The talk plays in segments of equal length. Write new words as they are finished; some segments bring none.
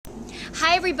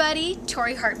Hi everybody,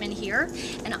 Tori Hartman here,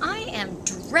 and I am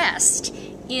dressed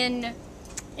in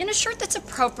a shirt that's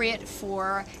appropriate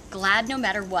for Glad No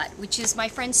Matter What, which is my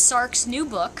friend SARK's new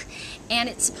book, and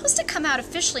it's supposed to come out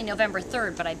officially November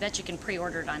 3rd, but I bet you can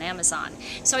pre-order it on Amazon.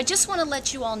 So I just want to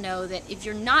let you all know that if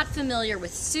you're not familiar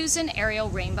with Susan Ariel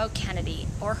Rainbow Kennedy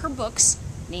or her books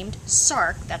named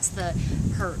SARK, that's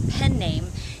her pen name,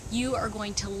 you are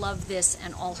going to love this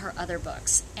and all her other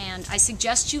books. And I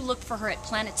suggest you look for her at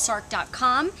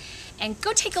planetsark.com and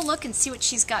go take a look and see what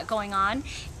she's got going on.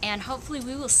 And hopefully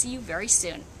we will see you very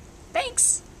soon.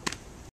 Thanks!